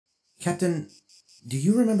Captain, do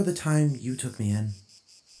you remember the time you took me in?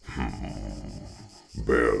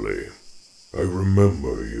 Barely. I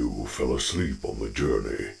remember you fell asleep on the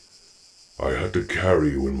journey. I had to carry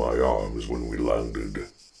you in my arms when we landed.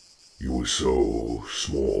 You were so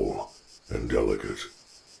small and delicate.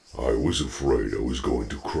 I was afraid I was going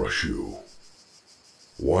to crush you.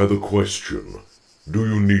 Why the question? Do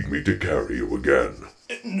you need me to carry you again?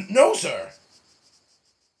 No, sir.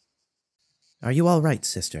 Are you all right,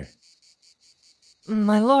 sister?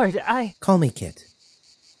 My lord, Call me Kit.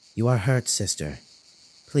 You are hurt, sister.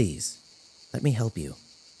 Please, let me help you.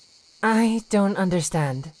 I don't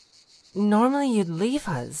understand. Normally you'd leave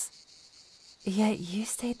us. Yet you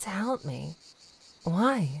stayed to help me.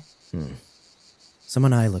 Why?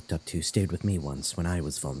 Someone I looked up to stayed with me once when I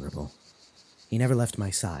was vulnerable. He never left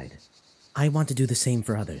my side. I want to do the same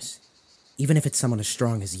for others, even if it's someone as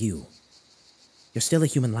strong as you. You're still a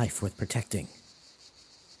human life worth protecting.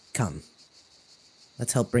 Come.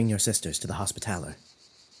 Let's help bring your sisters to the Hospitaller.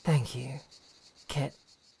 Thank you, Kit.